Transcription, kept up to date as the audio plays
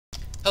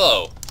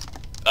Hello.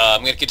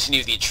 I'm going to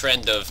continue the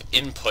trend of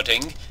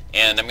inputting,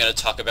 and I'm going to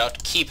talk about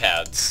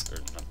keypads,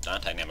 or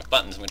not dynamic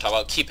buttons. I'm going to talk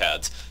about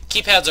keypads.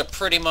 Keypads are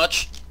pretty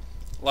much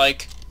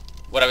like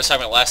what I was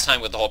talking about last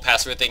time with the whole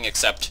password thing,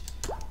 except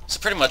it's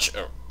pretty much...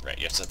 Oh, right,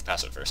 you have to set the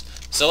password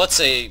first. So let's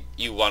say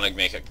you want to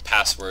make a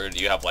password,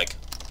 you have like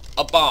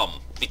a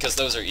bomb, because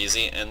those are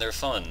easy and they're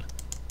fun.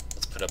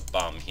 Let's put a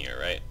bomb here,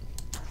 right?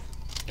 You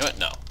know what?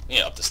 No. We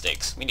need to up the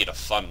stakes. We need a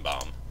fun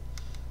bomb.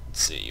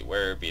 Let's see,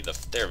 there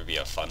would be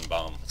a fun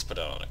bomb. Let's put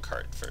it on a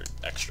cart for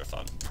extra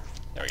fun.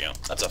 There we go.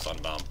 That's a fun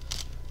bomb.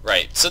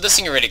 Right, so this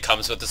thing already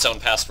comes with its own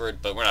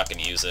password, but we're not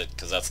going to use it,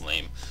 because that's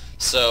lame.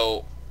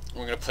 So,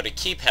 we're going to put a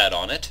keypad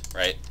on it,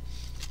 right?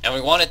 And we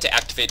want it to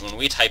activate when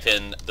we type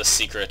in the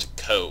secret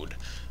code,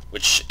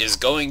 which is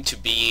going to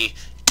be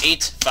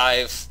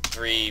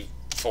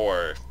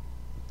 8534,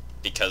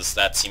 because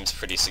that seems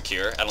pretty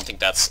secure. I don't think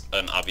that's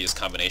an obvious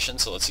combination,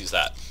 so let's use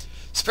that.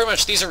 So pretty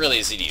much, these are really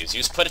easy to use.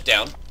 You just put it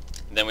down,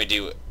 and then we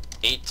do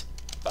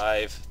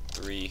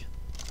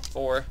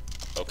 8534,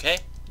 okay?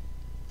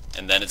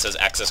 And then it says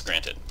access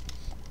granted.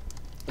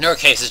 In our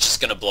case, it's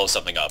just going to blow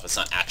something up. It's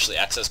not actually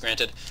access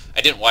granted.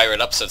 I didn't wire it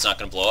up so it's not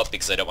going to blow up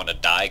because I don't want to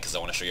die, because I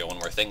want to show you one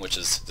more thing, which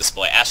is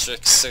display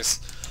asterisks,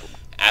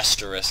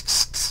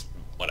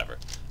 whatever.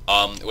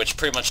 Which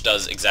pretty much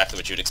does exactly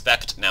what you'd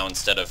expect. Now,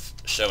 instead of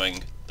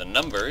showing the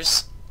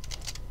numbers,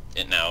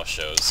 it now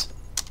shows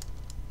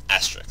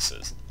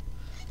asterisks.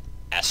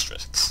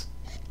 Asterisks.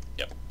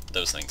 Yep,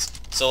 those things.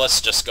 So let's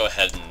just go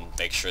ahead and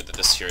make sure that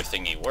this here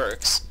thingy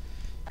works.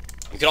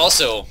 You could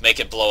also make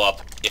it blow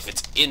up if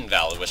it's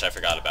invalid, which I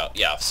forgot about.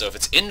 Yeah, so if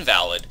it's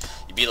invalid,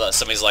 you'd be like,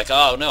 somebody's like,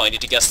 oh no, I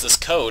need to guess this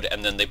code,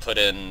 and then they put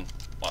in,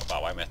 wow,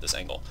 why am I at this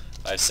angle?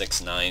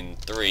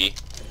 5693.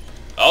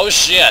 Oh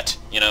shit!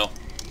 You know,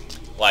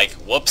 like,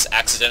 whoops,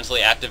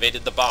 accidentally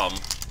activated the bomb. I'm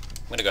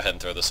gonna go ahead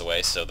and throw this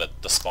away so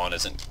that the spawn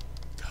is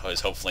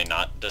hopefully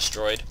not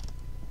destroyed.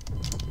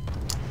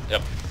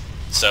 Yep.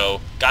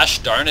 So, gosh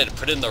darn it,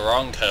 put in the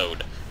wrong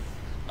code.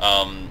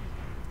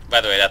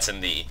 By the way, that's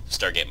in the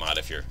Stargate mod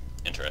if you're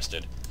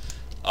interested.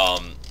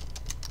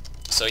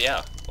 So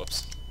yeah,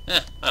 whoops.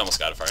 I almost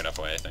got it far enough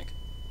away, I think.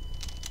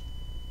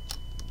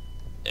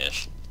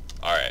 Ish.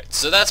 Alright,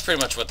 so that's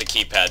pretty much what the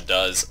keypad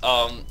does.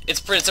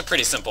 It's a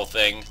pretty simple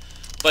thing,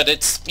 but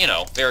it's, you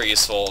know, very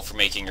useful for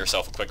making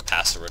yourself a quick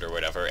password or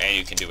whatever, and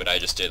you can do what I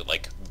just did,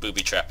 like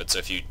booby trap it, so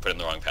if you put in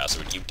the wrong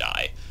password, you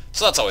die.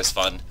 So that's always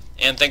fun,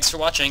 and thanks for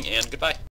watching, and goodbye.